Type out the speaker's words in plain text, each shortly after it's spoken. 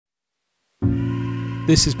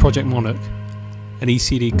This is Project Monarch, an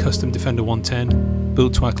E.C.D custom Defender 110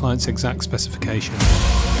 built to our client's exact specification.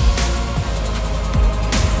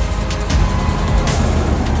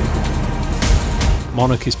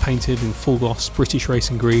 Monarch is painted in full gloss British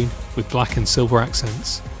racing green with black and silver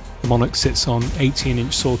accents. The Monarch sits on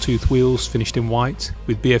 18-inch sawtooth wheels finished in white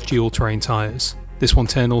with BFG all-terrain tyres. This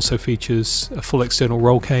 110 also features a full external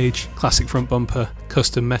roll cage, classic front bumper,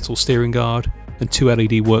 custom metal steering guard and 2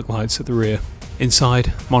 LED work lights at the rear.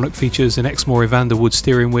 Inside, Monarch features an Exmoor Evander wood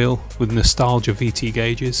steering wheel with nostalgia VT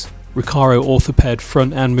gauges, Recaro orthoped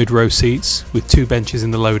front and mid-row seats with 2 benches in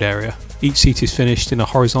the load area. Each seat is finished in a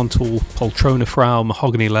horizontal Poltrona Frau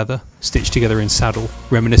mahogany leather, stitched together in saddle,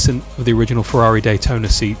 reminiscent of the original Ferrari Daytona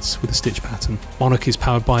seats with a stitch pattern. Monarch is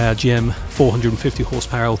powered by our GM 450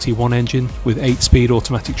 horsepower LT1 engine with 8-speed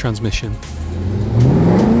automatic transmission.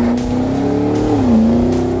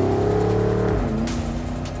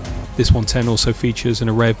 This 110 also features an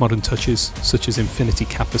array of modern touches such as Infinity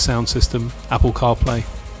Kappa sound system, Apple CarPlay,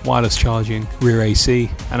 wireless charging, rear AC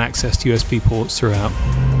and access to USB ports throughout.